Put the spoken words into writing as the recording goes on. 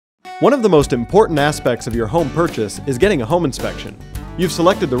One of the most important aspects of your home purchase is getting a home inspection. You've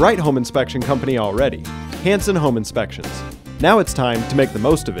selected the right home inspection company already, Hanson Home Inspections. Now it's time to make the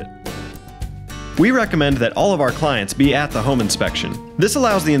most of it. We recommend that all of our clients be at the home inspection. This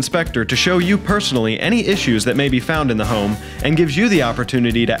allows the inspector to show you personally any issues that may be found in the home and gives you the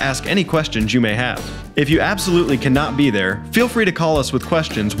opportunity to ask any questions you may have. If you absolutely cannot be there, feel free to call us with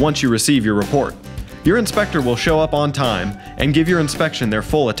questions once you receive your report. Your inspector will show up on time and give your inspection their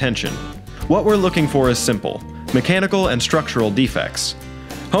full attention. What we're looking for is simple: mechanical and structural defects.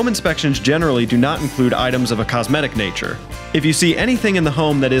 Home inspections generally do not include items of a cosmetic nature. If you see anything in the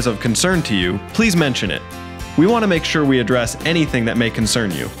home that is of concern to you, please mention it. We want to make sure we address anything that may concern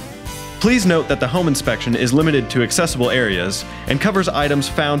you. Please note that the home inspection is limited to accessible areas and covers items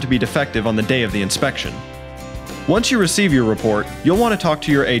found to be defective on the day of the inspection. Once you receive your report, you'll want to talk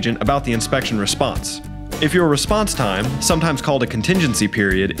to your agent about the inspection response. If your response time, sometimes called a contingency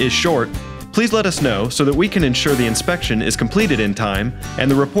period, is short, please let us know so that we can ensure the inspection is completed in time and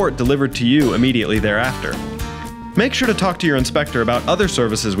the report delivered to you immediately thereafter. Make sure to talk to your inspector about other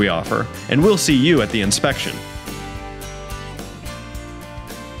services we offer, and we'll see you at the inspection.